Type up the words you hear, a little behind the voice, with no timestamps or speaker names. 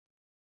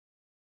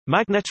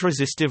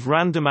Magnetoresistive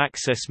random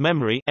access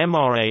memory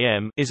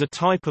 (MRAM) is a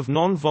type of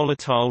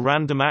non-volatile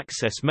random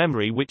access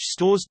memory which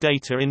stores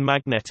data in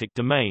magnetic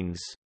domains.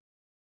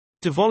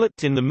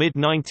 Developed in the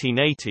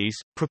mid-1980s,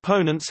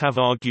 proponents have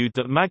argued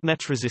that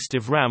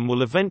magnetoresistive RAM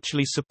will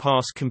eventually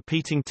surpass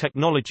competing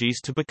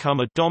technologies to become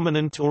a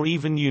dominant or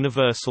even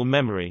universal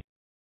memory.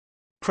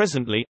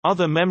 Presently,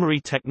 other memory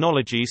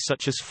technologies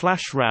such as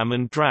flash RAM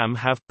and DRAM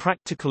have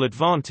practical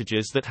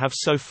advantages that have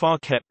so far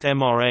kept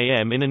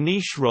MRAM in a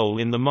niche role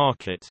in the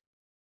market.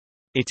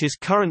 It is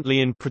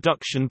currently in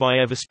production by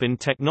Everspin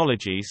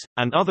Technologies,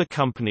 and other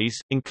companies,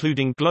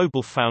 including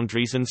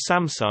GlobalFoundries and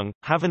Samsung,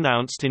 have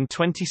announced in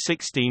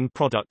 2016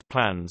 product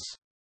plans.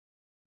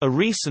 A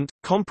recent,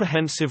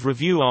 comprehensive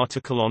review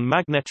article on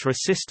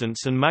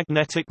magnetoresistance and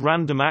magnetic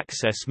random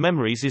access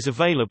memories is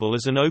available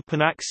as an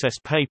open-access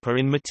paper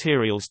in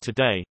Materials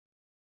Today.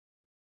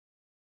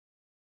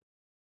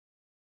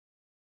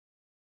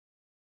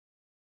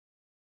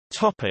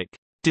 Topic.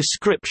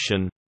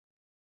 Description.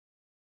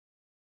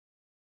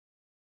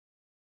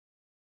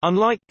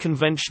 Unlike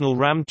conventional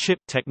RAM chip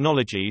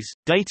technologies,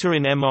 data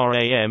in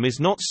MRAM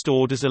is not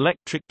stored as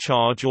electric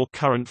charge or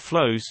current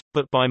flows,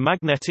 but by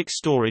magnetic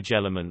storage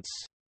elements.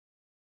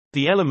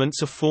 The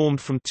elements are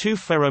formed from two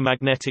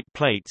ferromagnetic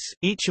plates,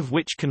 each of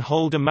which can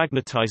hold a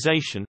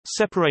magnetization,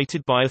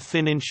 separated by a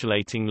thin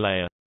insulating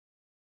layer.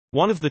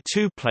 One of the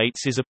two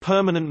plates is a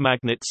permanent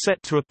magnet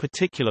set to a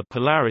particular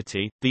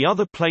polarity, the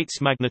other plate's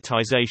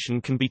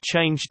magnetization can be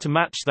changed to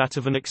match that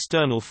of an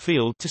external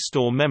field to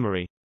store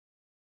memory.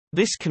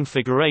 This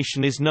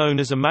configuration is known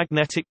as a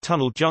magnetic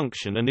tunnel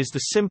junction and is the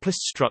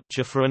simplest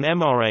structure for an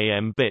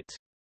MRAM bit.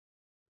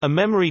 A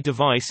memory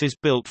device is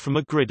built from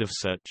a grid of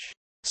such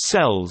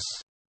cells.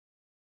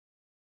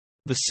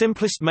 The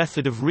simplest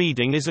method of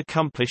reading is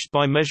accomplished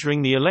by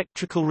measuring the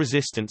electrical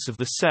resistance of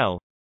the cell.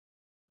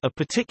 A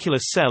particular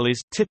cell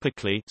is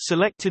typically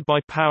selected by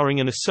powering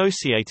an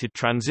associated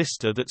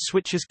transistor that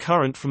switches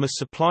current from a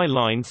supply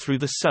line through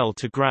the cell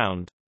to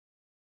ground.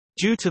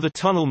 Due to the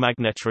tunnel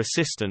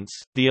magnetoresistance,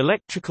 the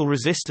electrical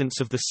resistance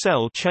of the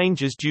cell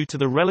changes due to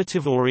the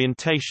relative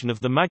orientation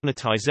of the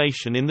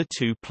magnetization in the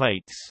two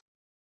plates.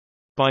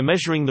 By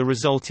measuring the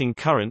resulting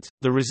current,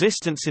 the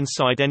resistance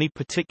inside any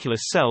particular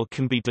cell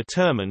can be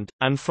determined,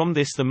 and from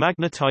this the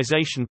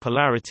magnetization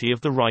polarity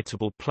of the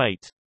writable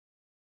plate.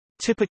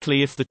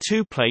 Typically, if the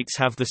two plates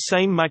have the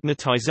same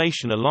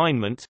magnetization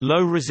alignment,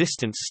 low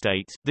resistance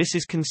state, this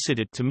is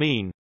considered to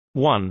mean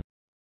 1.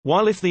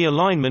 While if the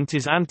alignment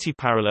is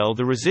antiparallel,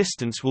 the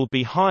resistance will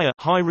be higher,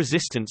 high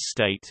resistance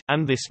state,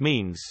 and this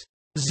means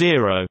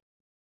 0.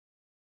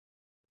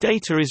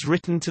 Data is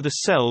written to the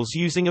cells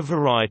using a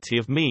variety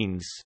of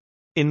means.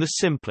 In the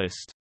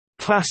simplest,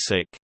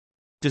 classic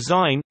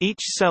design, each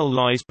cell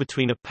lies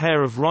between a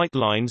pair of right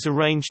lines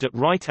arranged at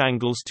right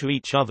angles to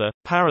each other,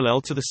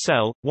 parallel to the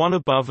cell, one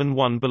above and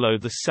one below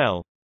the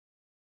cell.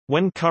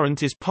 When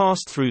current is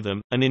passed through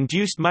them, an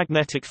induced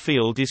magnetic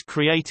field is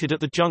created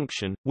at the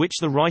junction, which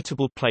the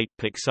writable plate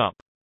picks up.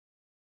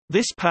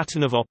 This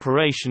pattern of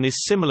operation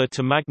is similar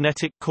to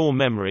magnetic core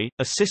memory,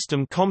 a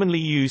system commonly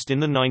used in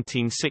the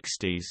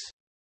 1960s.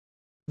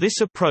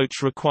 This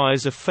approach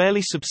requires a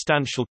fairly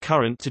substantial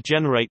current to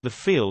generate the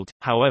field,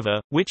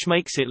 however, which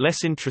makes it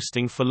less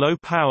interesting for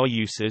low-power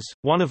uses,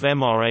 one of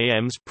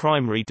MRAM's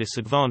primary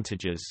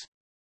disadvantages.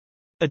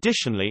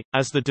 Additionally,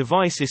 as the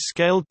device is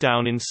scaled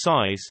down in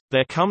size,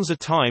 there comes a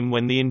time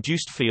when the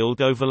induced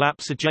field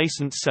overlaps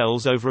adjacent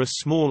cells over a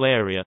small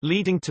area,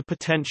 leading to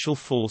potential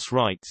false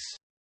writes.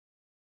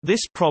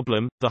 This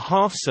problem, the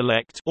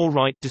half-select or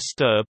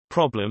write-disturb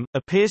problem,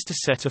 appears to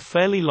set a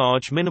fairly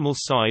large minimal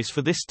size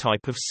for this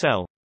type of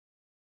cell.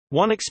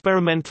 One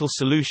experimental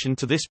solution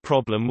to this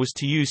problem was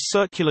to use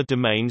circular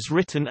domains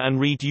written and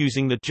read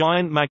using the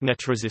giant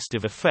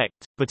magnetoresistive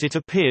effect, but it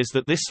appears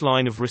that this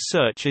line of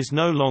research is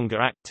no longer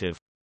active.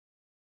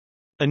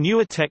 A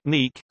newer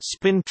technique,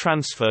 spin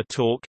transfer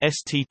torque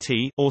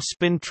 (STT) or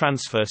spin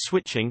transfer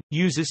switching,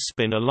 uses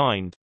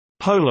spin-aligned,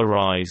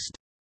 polarized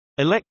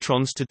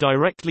electrons to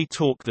directly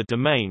torque the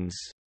domains.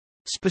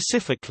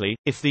 Specifically,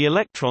 if the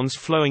electrons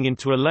flowing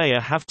into a layer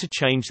have to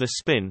change their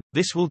spin,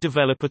 this will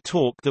develop a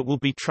torque that will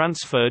be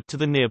transferred to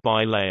the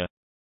nearby layer.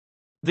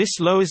 This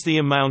lowers the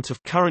amount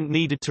of current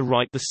needed to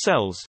write the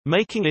cells,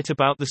 making it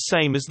about the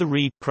same as the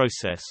read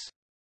process.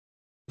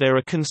 There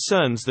are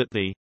concerns that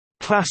the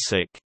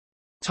classic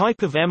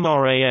type of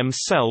MRAM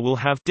cell will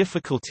have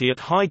difficulty at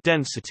high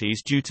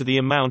densities due to the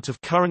amount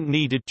of current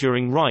needed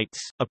during writes,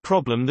 a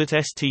problem that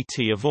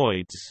STT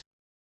avoids.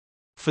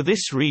 For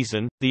this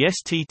reason, the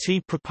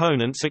STT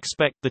proponents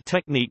expect the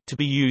technique to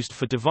be used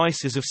for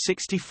devices of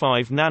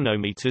 65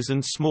 nanometers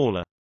and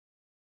smaller.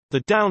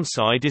 The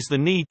downside is the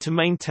need to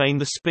maintain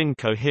the spin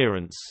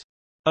coherence.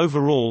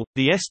 Overall,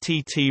 the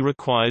STT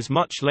requires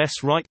much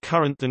less write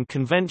current than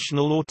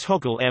conventional or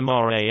toggle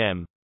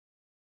MRAM.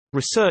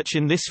 Research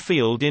in this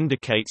field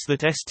indicates that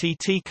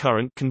STT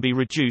current can be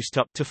reduced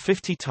up to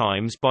 50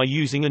 times by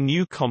using a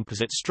new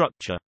composite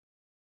structure.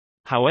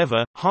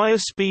 However, higher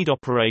speed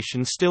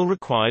operation still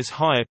requires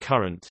higher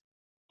current.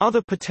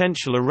 Other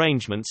potential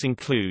arrangements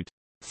include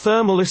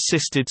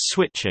Thermal-assisted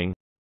switching,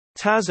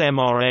 TAS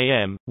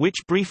MRAM, which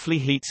briefly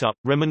heats up,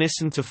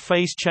 reminiscent of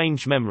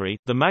phase-change memory,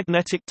 the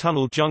magnetic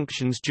tunnel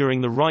junctions during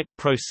the write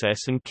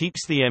process and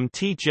keeps the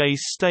MTJs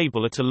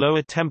stable at a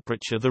lower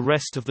temperature the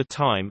rest of the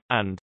time,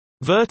 and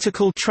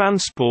vertical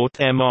transport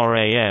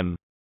MRAM,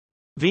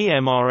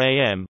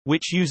 VMRAM,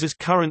 which uses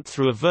current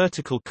through a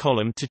vertical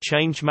column to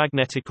change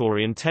magnetic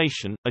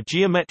orientation, a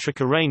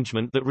geometric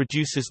arrangement that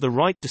reduces the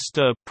write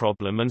disturb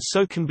problem and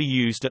so can be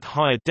used at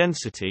higher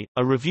density.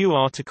 A review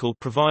article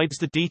provides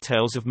the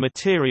details of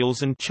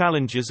materials and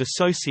challenges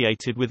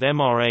associated with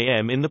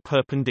MRAM in the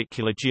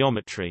perpendicular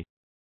geometry.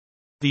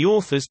 The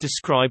authors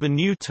describe a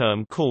new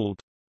term called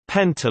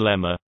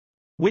pentalemma,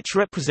 which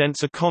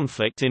represents a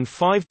conflict in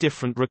 5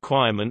 different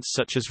requirements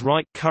such as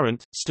write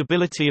current,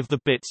 stability of the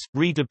bits,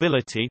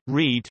 readability,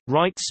 read,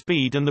 write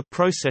speed and the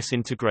process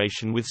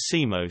integration with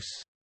CMOS.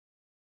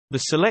 The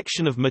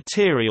selection of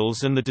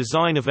materials and the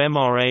design of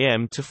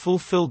MRAM to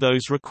fulfill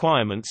those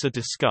requirements are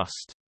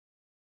discussed.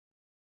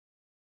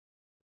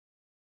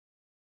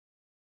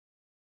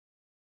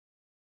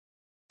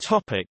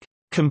 Topic: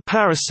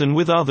 Comparison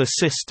with other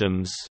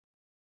systems.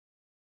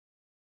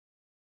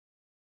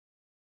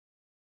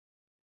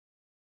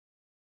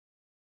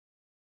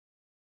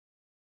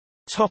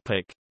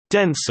 Topic: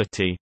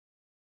 Density.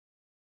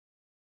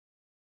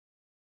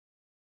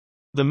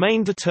 The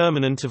main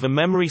determinant of a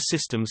memory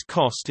system's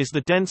cost is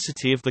the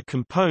density of the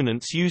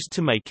components used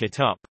to make it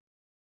up.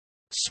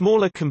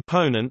 Smaller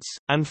components,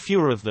 and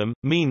fewer of them,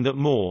 mean that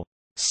more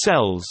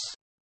cells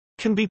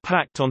can be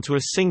packed onto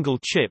a single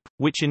chip,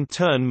 which in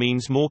turn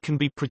means more can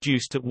be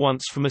produced at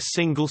once from a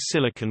single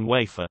silicon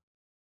wafer.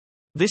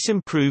 This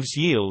improves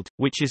yield,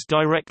 which is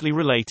directly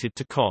related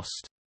to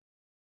cost.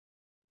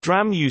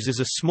 DRAM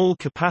uses a small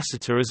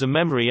capacitor as a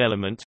memory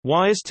element,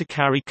 wires to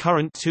carry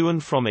current to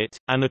and from it,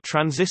 and a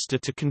transistor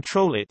to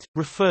control it,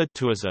 referred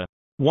to as a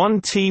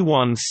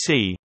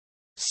 1T1C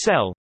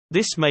cell.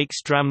 This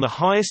makes DRAM the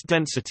highest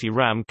density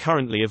RAM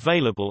currently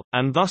available,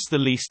 and thus the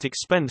least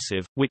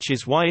expensive, which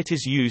is why it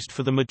is used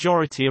for the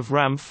majority of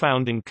RAM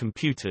found in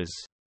computers.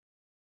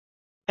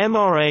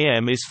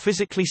 MRAM is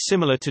physically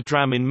similar to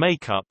DRAM in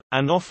makeup,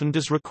 and often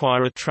does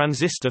require a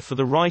transistor for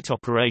the write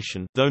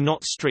operation, though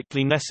not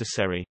strictly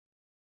necessary.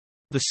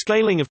 The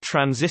scaling of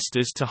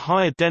transistors to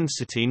higher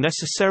density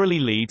necessarily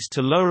leads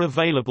to lower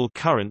available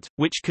current,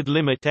 which could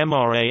limit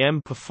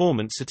MRAM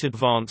performance at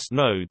advanced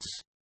nodes.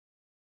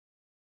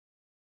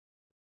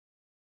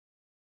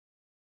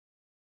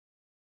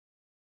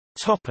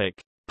 Topic: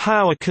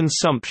 Power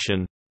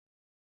consumption.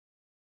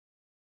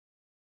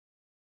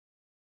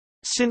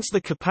 Since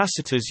the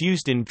capacitors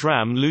used in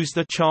DRAM lose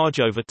their charge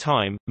over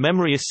time,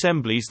 memory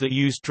assemblies that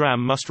use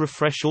DRAM must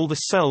refresh all the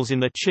cells in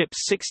their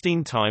chips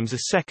 16 times a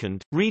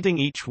second, reading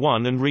each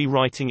one and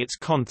rewriting its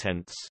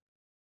contents.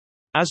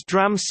 As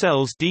DRAM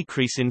cells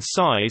decrease in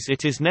size,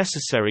 it is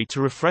necessary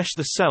to refresh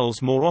the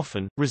cells more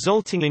often,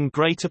 resulting in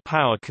greater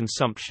power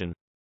consumption.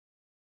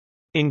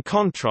 In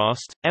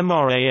contrast,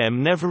 MRAM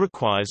never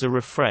requires a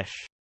refresh.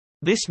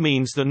 This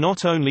means that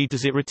not only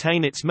does it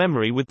retain its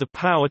memory with the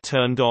power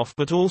turned off,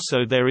 but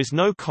also there is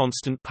no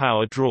constant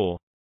power draw.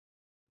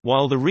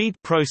 While the read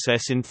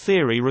process in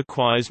theory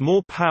requires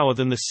more power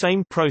than the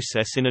same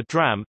process in a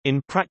DRAM,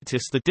 in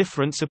practice the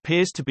difference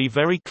appears to be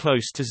very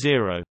close to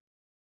zero.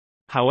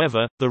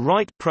 However, the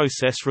write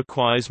process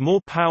requires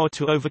more power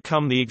to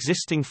overcome the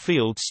existing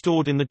field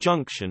stored in the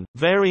junction,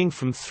 varying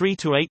from 3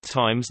 to 8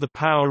 times the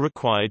power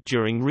required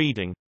during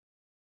reading.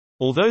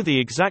 Although the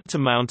exact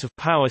amount of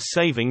power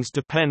savings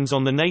depends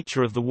on the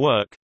nature of the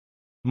work,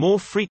 more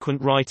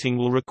frequent writing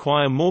will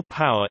require more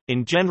power.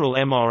 In general,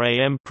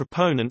 MRAM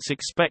proponents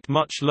expect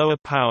much lower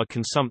power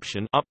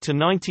consumption, up to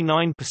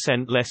 99%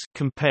 less,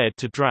 compared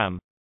to DRAM.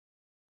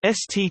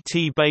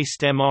 STT-based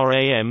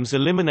MRAMs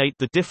eliminate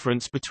the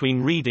difference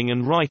between reading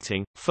and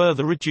writing,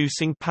 further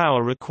reducing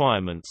power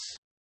requirements.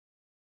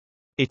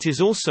 It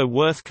is also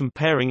worth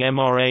comparing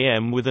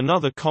MRAM with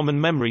another common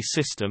memory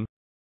system,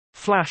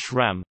 flash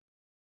RAM.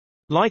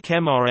 Like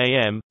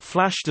MRAM,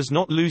 flash does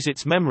not lose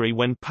its memory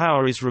when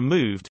power is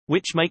removed,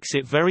 which makes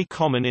it very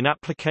common in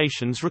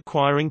applications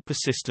requiring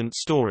persistent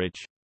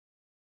storage.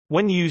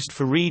 When used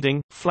for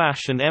reading,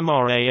 flash and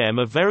MRAM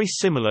are very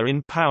similar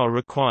in power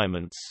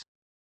requirements.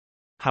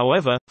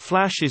 However,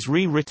 flash is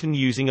rewritten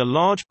using a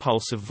large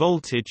pulse of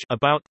voltage,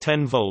 about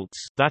 10 volts,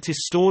 that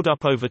is stored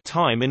up over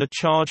time in a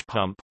charge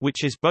pump,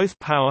 which is both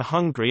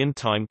power-hungry and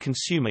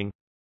time-consuming.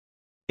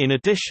 In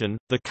addition,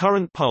 the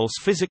current pulse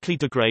physically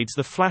degrades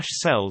the flash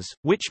cells,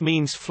 which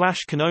means flash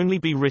can only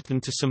be written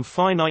to some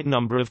finite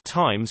number of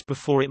times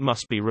before it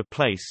must be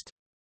replaced.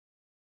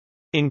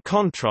 In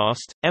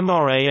contrast,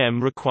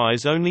 MRAM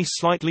requires only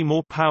slightly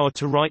more power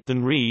to write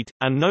than read,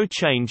 and no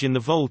change in the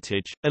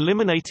voltage,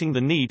 eliminating the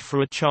need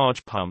for a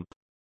charge pump.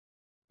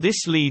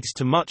 This leads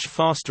to much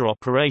faster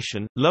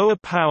operation, lower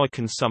power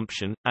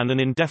consumption, and an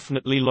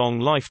indefinitely long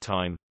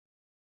lifetime.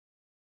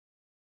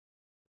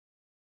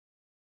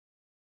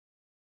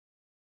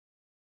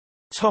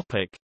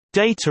 Topic: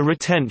 Data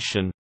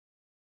retention.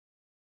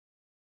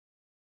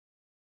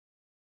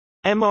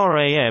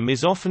 MRAM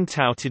is often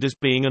touted as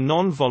being a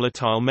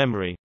non-volatile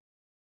memory.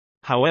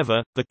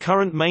 However, the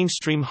current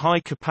mainstream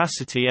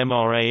high-capacity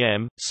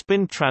MRAM,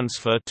 spin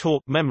transfer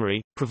torque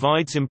memory,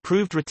 provides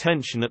improved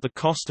retention at the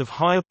cost of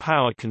higher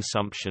power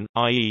consumption,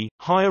 i.e.,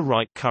 higher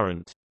write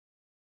current.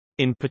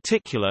 In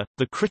particular,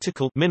 the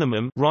critical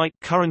minimum write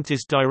current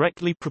is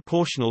directly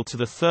proportional to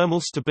the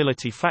thermal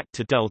stability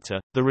factor delta.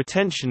 The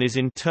retention is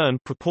in turn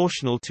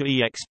proportional to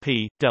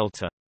exp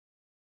delta.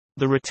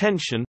 The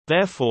retention,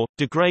 therefore,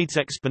 degrades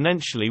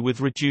exponentially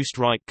with reduced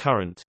write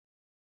current.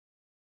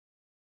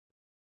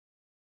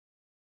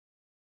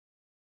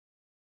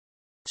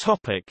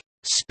 Topic: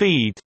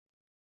 Speed.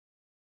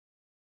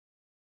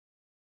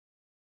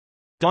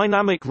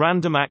 Dynamic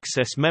random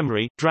access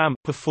memory (DRAM)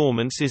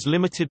 performance is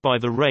limited by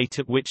the rate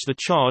at which the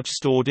charge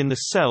stored in the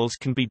cells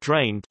can be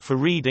drained for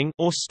reading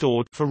or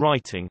stored for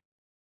writing.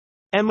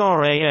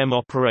 MRAM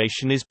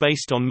operation is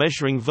based on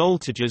measuring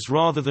voltages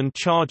rather than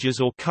charges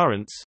or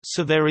currents,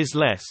 so there is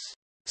less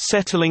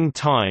settling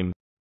time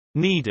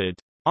needed.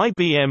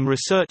 IBM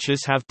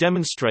researchers have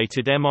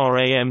demonstrated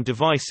MRAM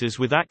devices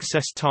with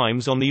access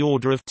times on the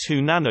order of 2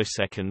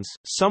 nanoseconds,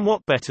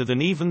 somewhat better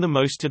than even the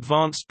most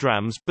advanced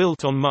DRAMs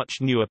built on much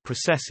newer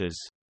processors.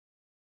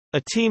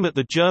 A team at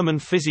the German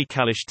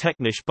Physikalische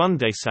Technische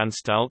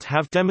Bundesanstalt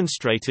have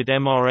demonstrated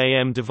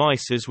MRAM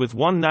devices with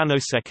 1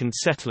 nanosecond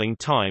settling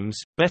times,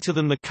 better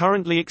than the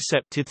currently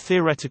accepted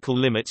theoretical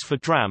limits for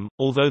DRAM,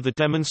 although the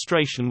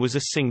demonstration was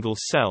a single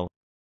cell.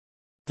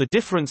 The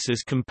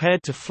differences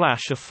compared to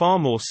flash are far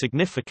more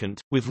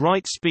significant, with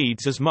write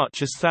speeds as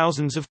much as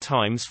thousands of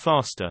times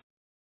faster.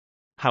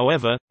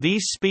 However,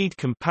 these speed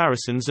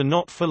comparisons are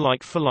not for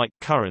like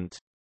current.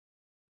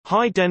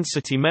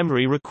 High-density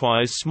memory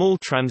requires small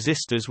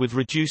transistors with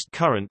reduced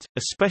current,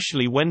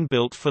 especially when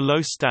built for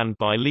low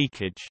standby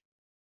leakage.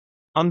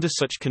 Under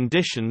such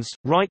conditions,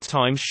 write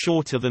times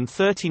shorter than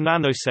 30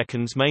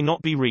 nanoseconds may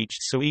not be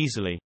reached so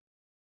easily.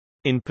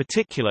 In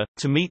particular,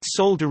 to meet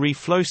solder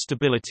flow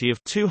stability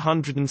of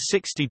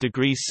 260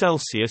 degrees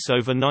Celsius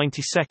over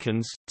 90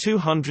 seconds,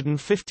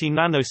 250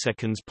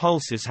 nanoseconds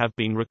pulses have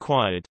been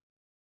required.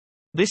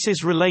 This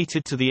is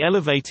related to the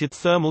elevated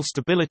thermal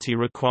stability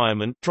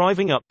requirement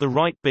driving up the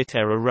write bit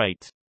error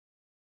rate.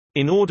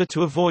 In order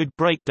to avoid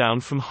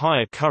breakdown from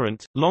higher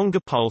current, longer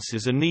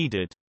pulses are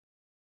needed.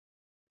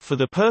 For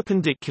the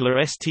perpendicular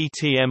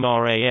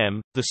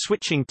STT-MRAM, the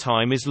switching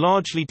time is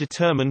largely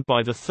determined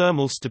by the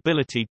thermal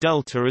stability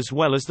delta as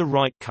well as the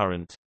write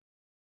current.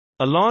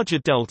 A larger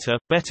delta,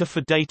 better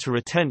for data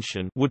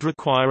retention, would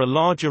require a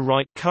larger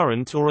write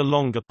current or a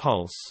longer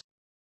pulse.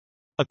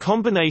 A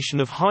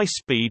combination of high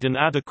speed and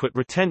adequate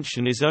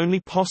retention is only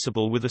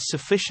possible with a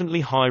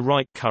sufficiently high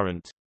write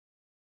current.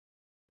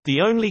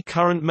 The only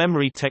current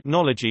memory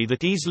technology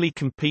that easily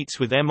competes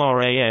with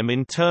MRAM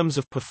in terms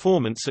of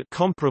performance at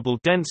comparable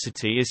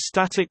density is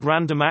static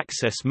random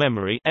access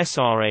memory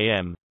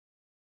 (SRAM).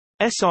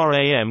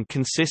 SRAM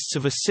consists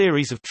of a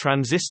series of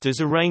transistors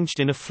arranged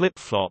in a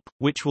flip-flop,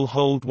 which will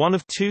hold one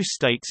of two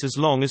states as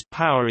long as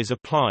power is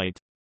applied.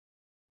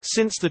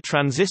 Since the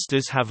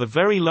transistors have a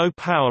very low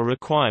power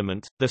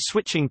requirement, the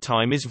switching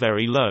time is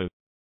very low.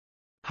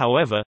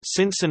 However,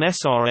 since an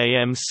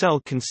SRAM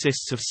cell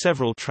consists of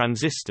several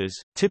transistors,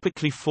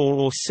 typically 4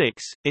 or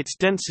 6, its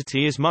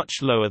density is much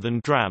lower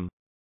than DRAM.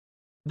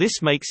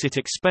 This makes it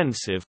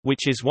expensive,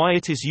 which is why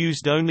it is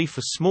used only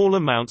for small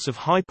amounts of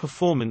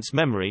high-performance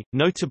memory,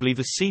 notably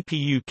the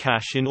CPU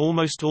cache in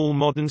almost all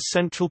modern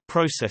central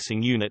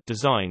processing unit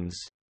designs.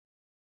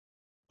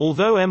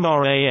 Although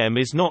MRAM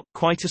is not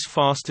quite as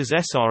fast as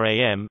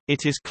SRAM,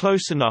 it is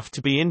close enough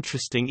to be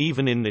interesting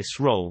even in this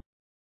role.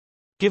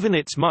 Given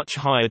its much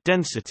higher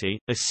density,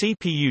 a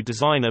CPU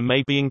designer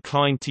may be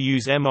inclined to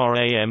use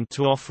MRAM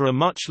to offer a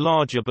much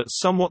larger but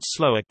somewhat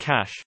slower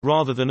cache,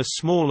 rather than a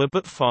smaller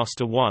but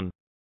faster one.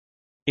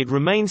 It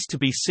remains to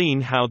be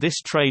seen how this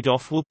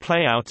trade-off will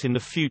play out in the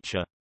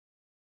future.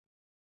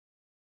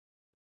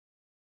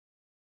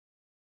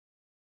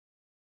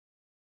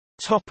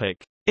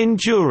 Topic: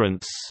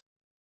 Endurance.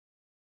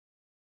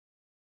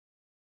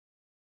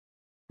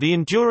 The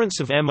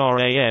endurance of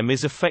MRAM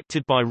is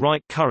affected by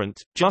write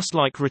current, just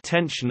like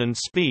retention and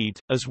speed,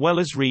 as well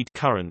as read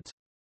current.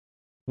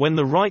 When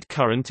the write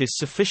current is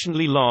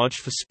sufficiently large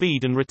for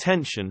speed and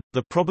retention,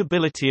 the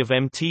probability of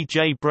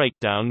MTJ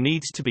breakdown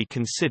needs to be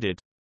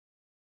considered.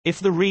 If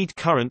the read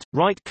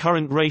current-write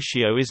current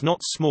ratio is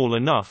not small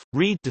enough,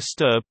 read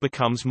disturb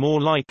becomes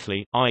more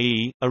likely,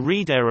 i.e., a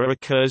read error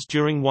occurs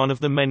during one of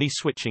the many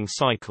switching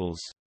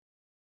cycles.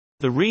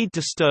 The read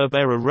disturb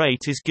error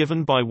rate is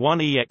given by 1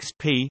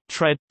 exp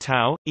tred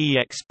tau,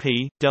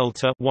 exp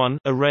delta 1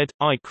 arred,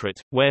 icrit,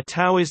 where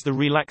tau is the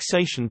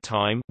relaxation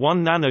time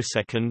 1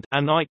 nanosecond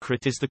and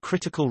icrit is the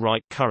critical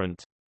write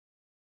current.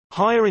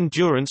 Higher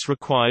endurance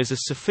requires a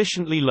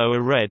sufficiently low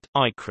arred,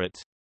 icrit.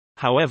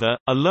 However,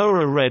 a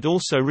lower arred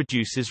also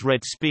reduces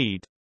read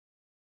speed.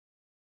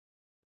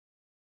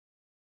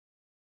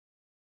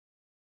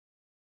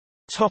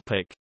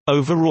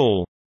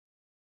 Overall,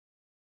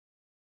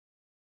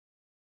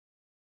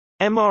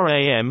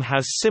 MRAM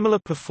has similar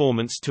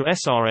performance to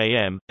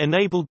SRAM,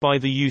 enabled by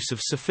the use of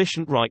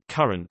sufficient write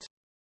current.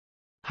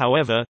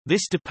 However,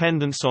 this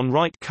dependence on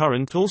write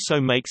current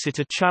also makes it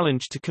a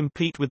challenge to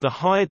compete with the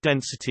higher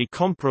density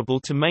comparable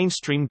to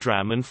mainstream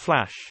DRAM and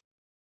flash.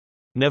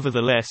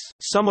 Nevertheless,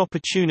 some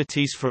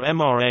opportunities for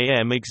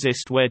MRAM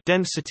exist where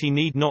density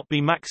need not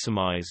be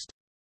maximized.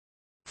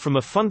 From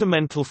a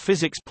fundamental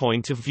physics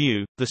point of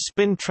view, the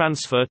spin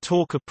transfer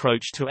torque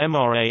approach to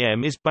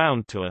MRAM is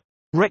bound to a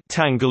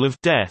rectangle of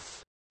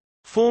death,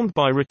 formed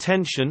by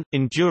retention,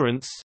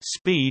 endurance,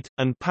 speed,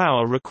 and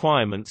power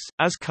requirements,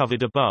 as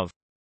covered above.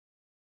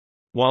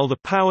 While the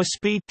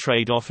power-speed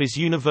trade-off is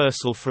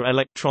universal for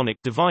electronic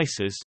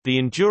devices, the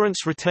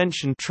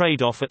endurance-retention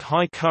trade-off at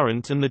high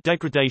current and the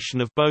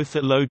degradation of both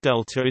at low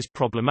delta is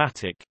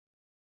problematic.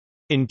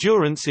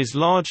 Endurance is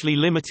largely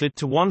limited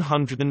to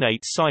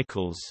 108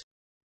 cycles.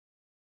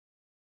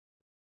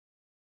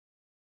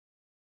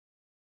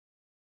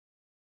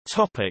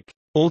 Topic: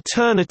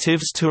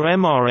 Alternatives to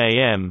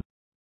MRAM.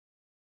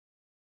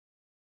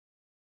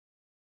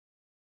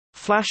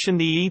 Flash and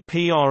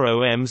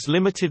EEPROM's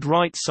limited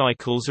write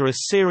cycles are a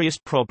serious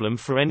problem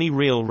for any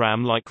real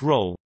RAM-like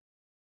role.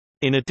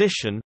 In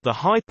addition, the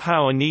high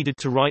power needed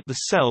to write the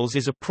cells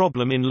is a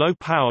problem in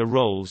low-power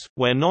roles,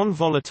 where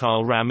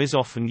non-volatile RAM is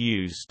often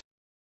used.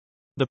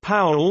 The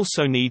power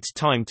also needs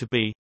time to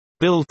be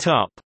built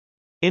up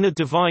in a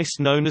device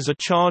known as a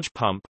charge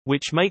pump,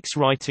 which makes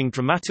writing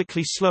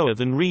dramatically slower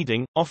than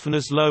reading, often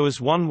as low as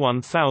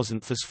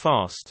 1/1000th as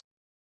fast.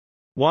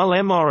 While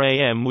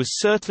MRAM was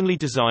certainly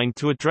designed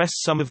to address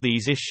some of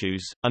these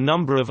issues, a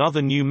number of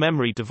other new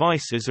memory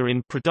devices are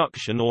in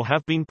production or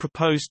have been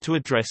proposed to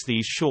address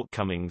these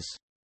shortcomings.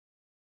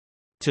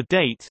 To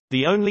date,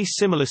 the only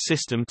similar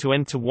system to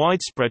enter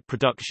widespread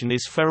production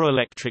is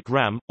ferroelectric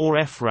RAM,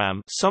 or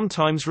FRAM,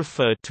 sometimes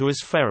referred to as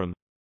ferrum.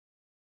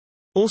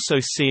 Also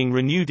seeing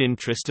renewed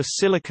interest are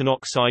silicon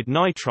oxide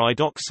nitride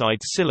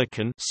oxide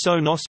silicon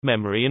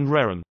memory and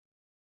ReRAM.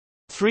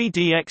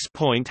 3DX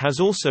Point has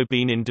also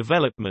been in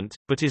development,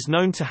 but is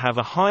known to have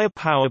a higher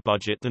power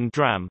budget than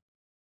DRAM.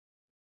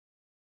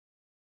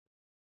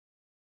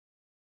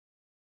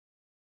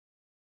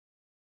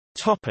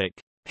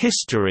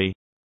 History.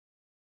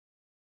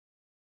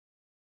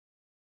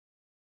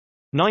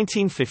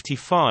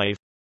 1955.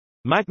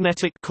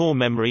 Magnetic core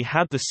memory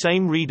had the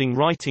same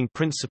reading-writing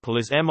principle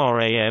as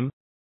MRAM.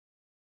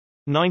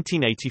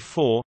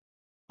 1984.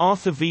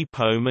 Arthur V.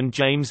 Pohm and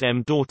James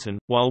M. Dorton,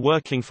 while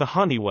working for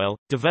Honeywell,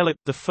 developed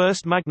the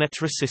first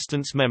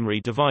magnetoresistance memory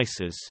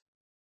devices.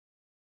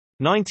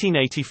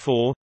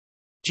 1984.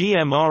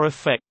 GMR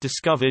effect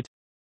discovered.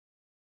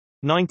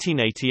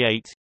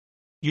 1988.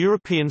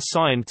 European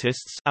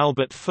scientists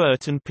Albert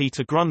Fert and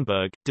Peter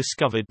Grunberg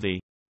discovered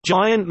the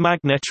giant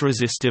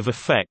magnetoresistive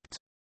effect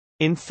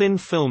in thin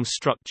film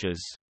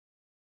structures.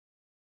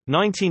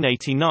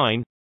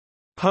 1989.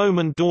 Pohm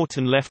and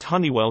Dorton left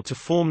Honeywell to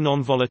form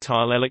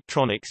Nonvolatile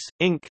Electronics,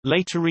 Inc.,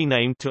 later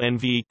renamed to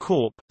NVE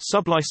Corp.,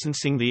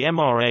 sublicensing the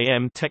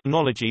MRAM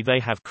technology they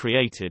have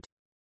created.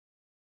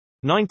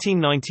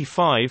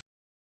 1995.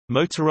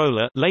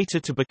 Motorola, later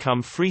to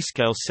become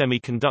Freescale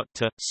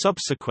Semiconductor,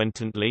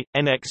 subsequently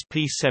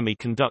NXP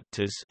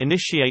Semiconductors,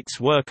 initiates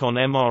work on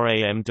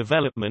MRAM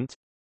development.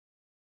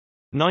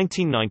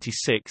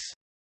 1996.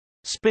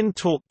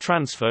 Spin-torque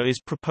transfer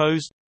is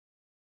proposed.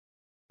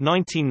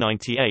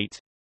 1998.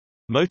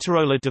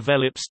 Motorola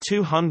develops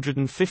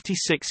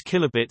 256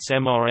 kilobits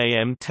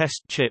MRAM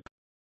test chip.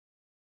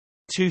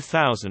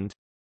 2000.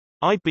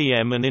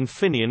 IBM and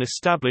Infineon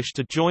established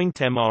a joint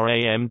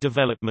MRAM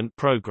development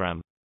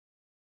program.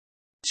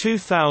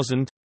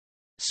 2000.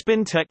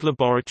 Spintech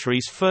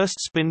Laboratories' first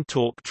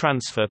spin-torque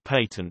transfer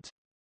patent.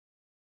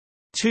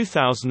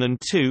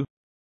 2002.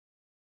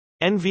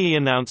 NVE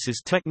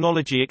announces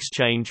technology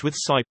exchange with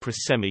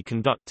Cypress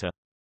Semiconductor.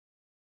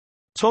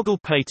 Toggle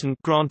patent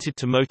granted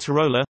to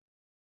Motorola.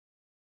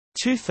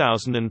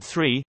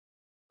 2003.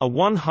 A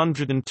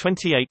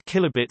 128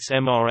 kilobits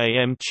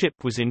MRAM chip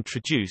was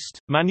introduced,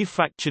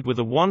 manufactured with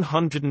a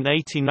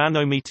 180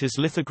 nanometers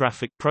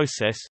lithographic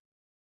process.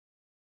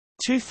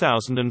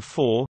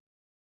 2004.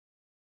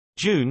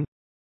 June.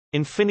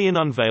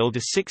 Infineon unveiled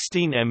a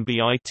 16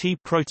 MBIT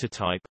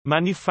prototype,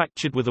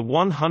 manufactured with a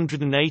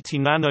 180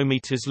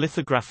 nanometers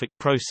lithographic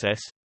process.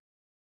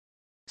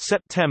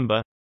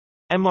 September.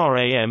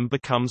 MRAM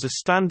becomes a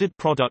standard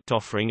product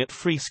offering at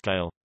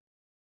Freescale.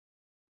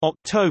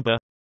 October.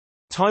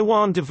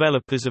 Taiwan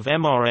developers of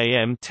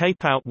MRAM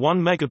tape out 1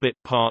 megabit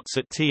parts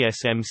at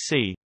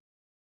TSMC.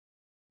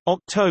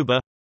 October.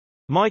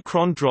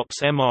 Micron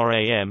drops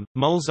MRAM,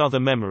 mulls other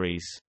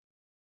memories.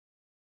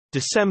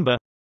 December.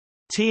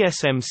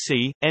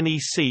 TSMC,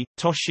 NEC,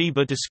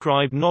 Toshiba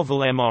describe novel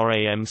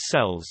MRAM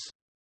cells.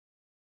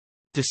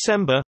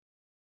 December.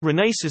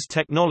 Renesas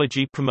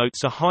technology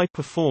promotes a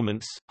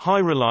high-performance,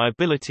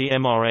 high-reliability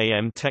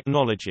MRAM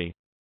technology.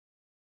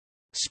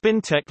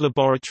 Spintech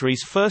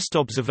Laboratories' first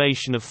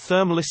observation of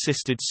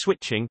thermal-assisted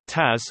switching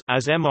 (TAS)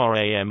 as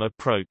MRAM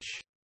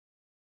approach.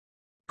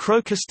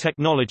 Crocus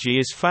Technology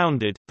is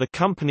founded. The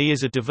company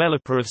is a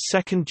developer of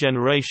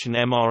second-generation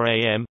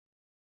MRAM.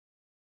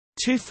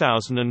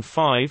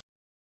 2005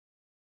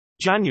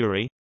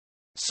 January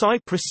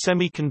Cypress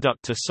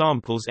Semiconductor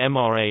samples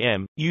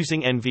MRAM,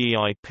 using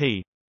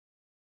NVEIP.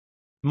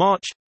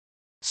 March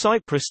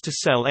Cypress to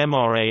sell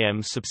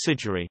MRAM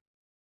subsidiary.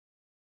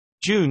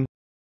 June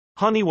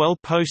Honeywell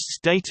posts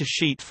data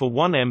sheet for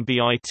 1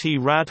 MBIT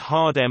rad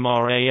hard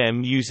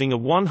MRAM using a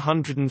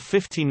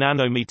 150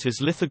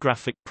 nanometers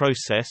lithographic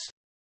process.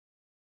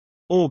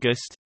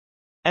 August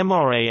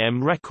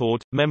MRAM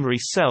record, memory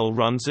cell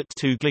runs at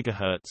 2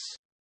 GHz.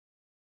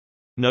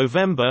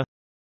 November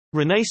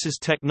Renesas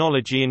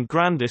Technology and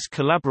Grandis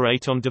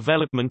collaborate on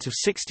development of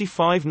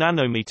 65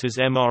 nanometers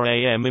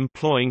MRAM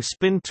employing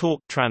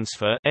spin-torque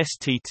transfer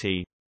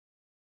 (STT).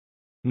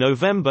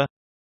 November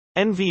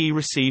NVE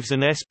receives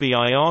an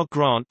SBIR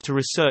grant to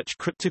research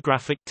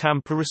cryptographic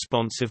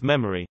tamper-responsive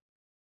memory.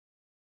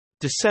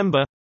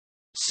 December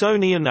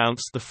Sony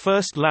announced the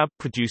first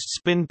lab-produced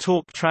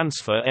spin-torque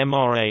transfer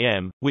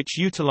MRAM, which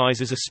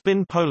utilizes a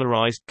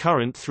spin-polarized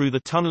current through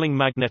the tunneling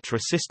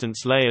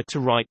magnetoresistance layer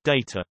to write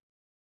data.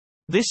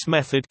 This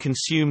method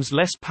consumes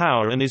less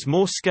power and is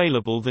more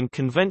scalable than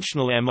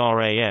conventional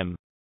MRAM.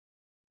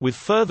 With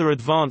further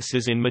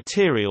advances in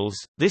materials,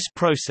 this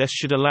process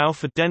should allow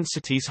for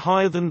densities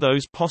higher than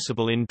those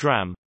possible in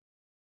DRAM.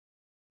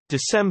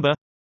 December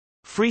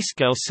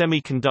Freescale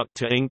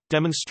Semiconductor Inc.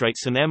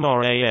 demonstrates an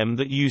MRAM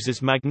that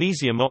uses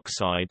magnesium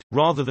oxide,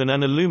 rather than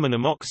an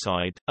aluminum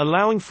oxide,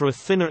 allowing for a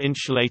thinner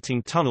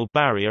insulating tunnel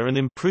barrier and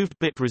improved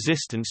bit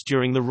resistance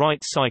during the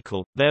write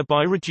cycle,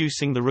 thereby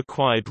reducing the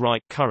required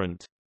write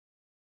current.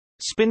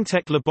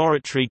 Spintech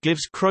Laboratory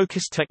gives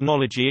Crocus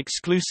Technology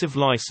exclusive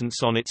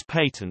license on its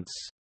patents.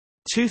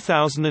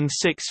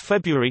 2006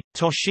 February,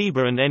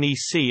 Toshiba and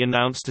NEC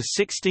announced a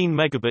 16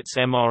 megabits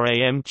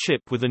MRAM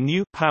chip with a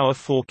new power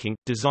forking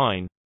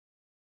design.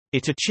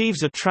 It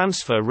achieves a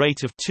transfer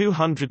rate of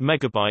 200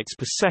 megabytes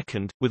per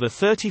second, with a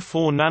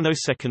 34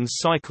 nanoseconds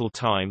cycle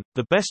time,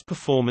 the best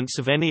performance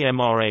of any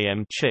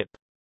MRAM chip.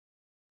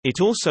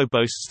 It also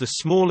boasts the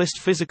smallest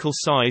physical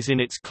size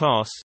in its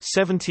class,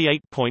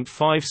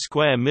 78.5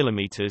 square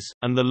millimeters,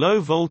 and the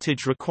low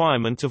voltage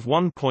requirement of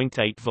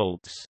 1.8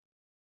 volts.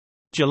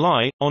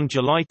 On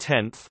July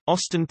 10,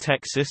 Austin,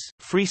 Texas,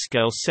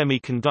 Freescale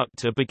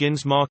Semiconductor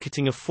begins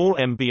marketing a 4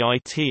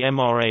 MBIT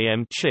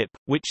MRAM chip,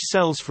 which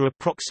sells for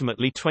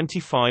approximately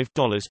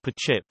 $25 per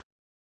chip.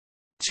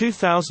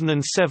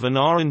 2007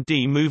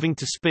 R&D moving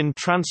to spin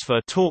transfer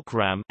torque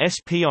RAM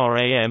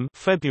 (SPRAM).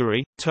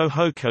 February,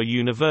 Tohoku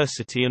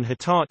University and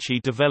Hitachi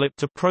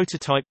developed a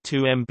prototype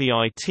 2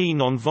 MBIT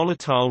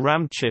non-volatile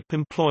RAM chip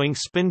employing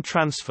spin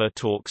transfer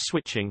torque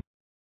switching.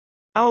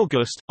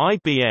 August,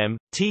 IBM,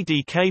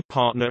 TDK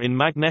partner in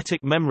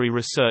magnetic memory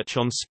research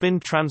on spin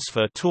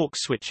transfer torque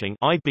switching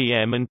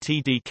IBM and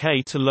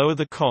TDK to lower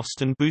the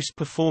cost and boost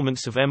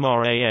performance of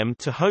MRAM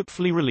to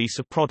hopefully release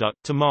a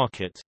product to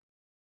market.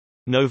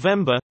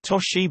 November,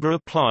 Toshiba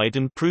applied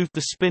and proved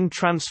the spin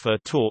transfer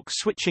torque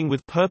switching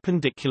with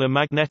perpendicular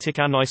magnetic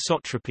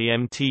anisotropy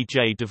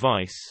MTJ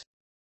device.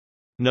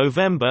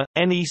 November,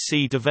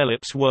 NEC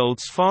develops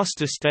world's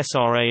fastest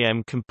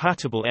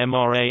SRAM-compatible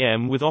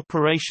MRAM with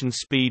operation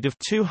speed of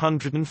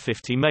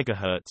 250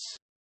 MHz.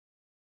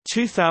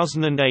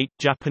 2008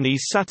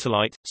 Japanese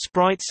satellite,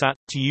 SpriteSat,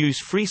 to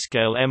use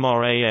Freescale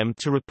MRAM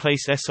to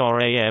replace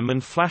SRAM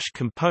and flash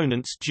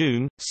components.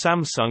 June,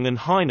 Samsung and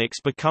Hynix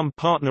become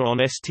partner on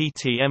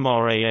STT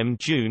MRAM.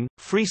 June,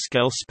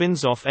 Freescale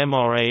spins off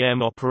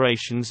MRAM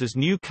operations as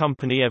new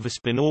company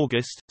Everspin.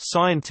 August,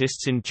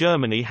 scientists in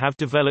Germany have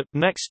developed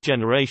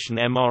next-generation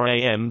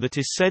MRAM that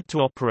is said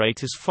to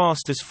operate as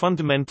fast as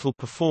fundamental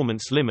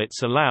performance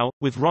limits allow,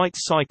 with write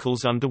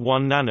cycles under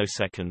 1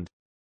 nanosecond.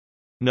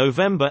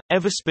 November,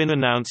 Everspin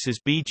announces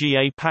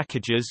BGA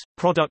packages,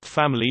 product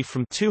family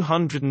from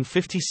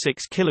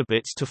 256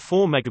 kilobits to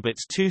 4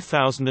 megabits.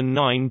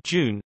 2009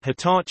 June,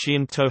 Hitachi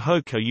and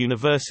Tohoku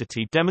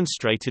University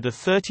demonstrated a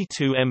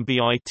 32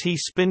 MBIT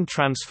spin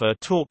transfer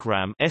torque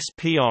RAM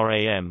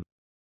 (SPRAM).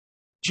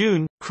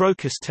 June,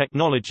 Crocus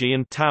Technology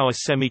and Tower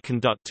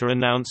Semiconductor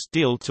announced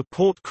deal to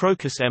port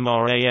Crocus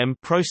MRAM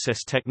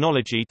process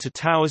technology to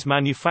Tower's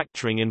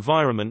manufacturing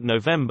environment.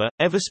 November,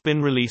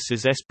 Everspin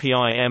releases SPI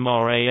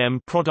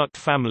MRAM product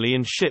family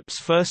and ships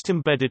first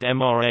embedded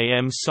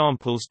MRAM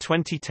samples.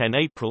 2010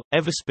 April,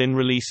 Everspin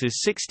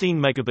releases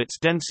 16 megabits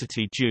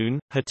density.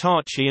 June,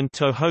 Hitachi and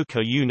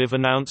Tohoku Univ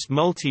announced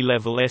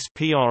multi-level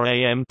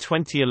SPRAM.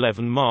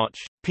 2011 March,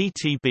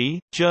 PTB,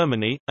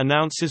 Germany,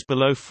 announces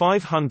below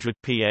 500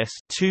 PS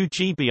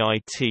 2G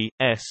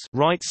DBIT-S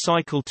Wright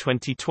Cycle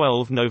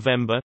 2012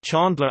 November,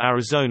 Chandler,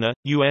 Arizona,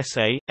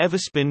 USA.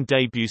 Everspin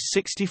debuts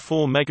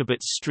 64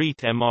 megabits street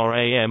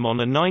MRAM on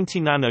a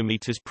 90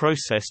 nanometers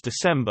process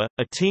December.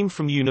 A team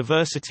from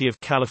University of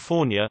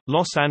California,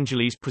 Los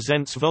Angeles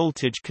presents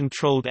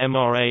voltage-controlled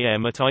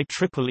MRAM at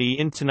IEEE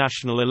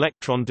International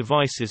Electron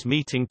Devices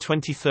Meeting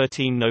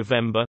 2013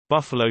 November.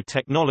 Buffalo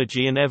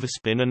Technology and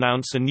Everspin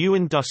announce a new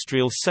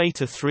industrial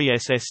SATA 3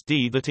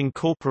 SSD that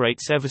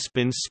incorporates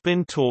Everspin's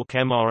spin-torque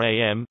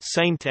MRAM,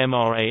 Saint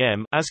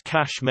MRAM as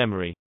cache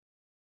memory.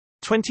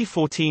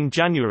 2014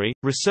 January,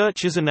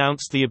 researchers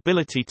announced the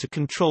ability to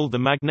control the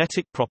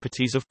magnetic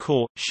properties of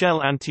core,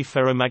 shell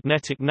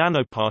antiferromagnetic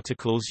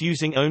nanoparticles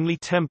using only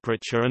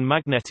temperature and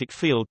magnetic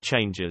field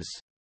changes.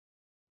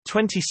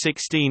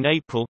 2016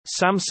 April,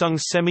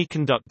 Samsung's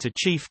semiconductor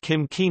chief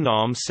Kim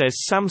Ki-nam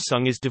says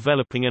Samsung is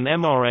developing an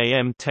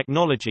MRAM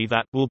technology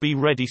that will be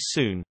ready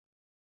soon.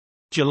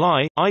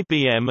 July,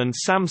 IBM and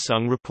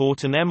Samsung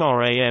report an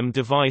MRAM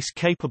device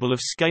capable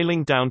of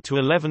scaling down to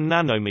 11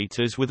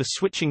 nanometers with a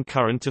switching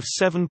current of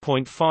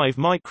 7.5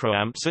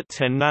 microamps at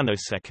 10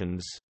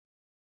 nanoseconds.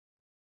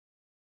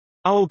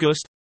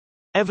 August,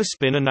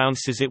 Everspin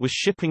announces it was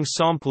shipping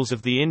samples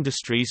of the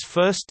industry's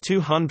first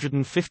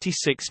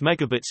 256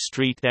 megabit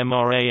street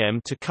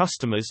MRAM to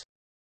customers.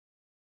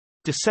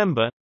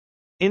 December,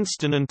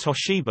 Inston and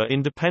Toshiba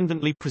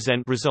independently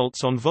present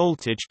results on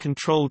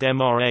voltage-controlled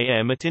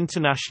MRAM at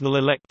International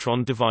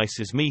Electron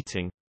Devices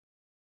Meeting.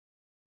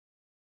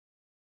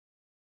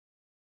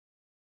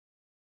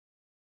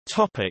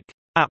 Topic: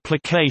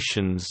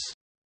 Applications.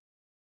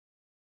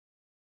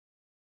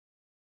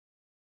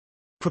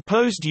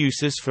 Proposed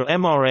uses for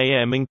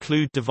MRAM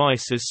include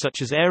devices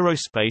such as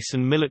aerospace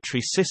and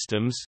military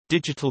systems,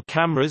 digital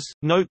cameras,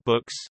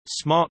 notebooks,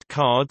 smart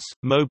cards,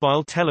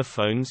 mobile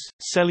telephones,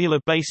 cellular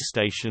base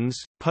stations,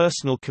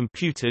 personal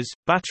computers,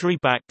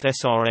 battery-backed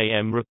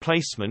SRAM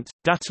replacement,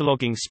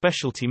 datalogging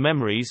specialty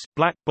memories,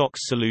 black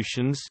box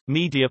solutions,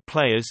 media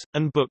players,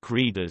 and book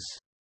readers.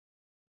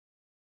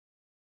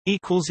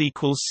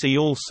 See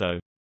also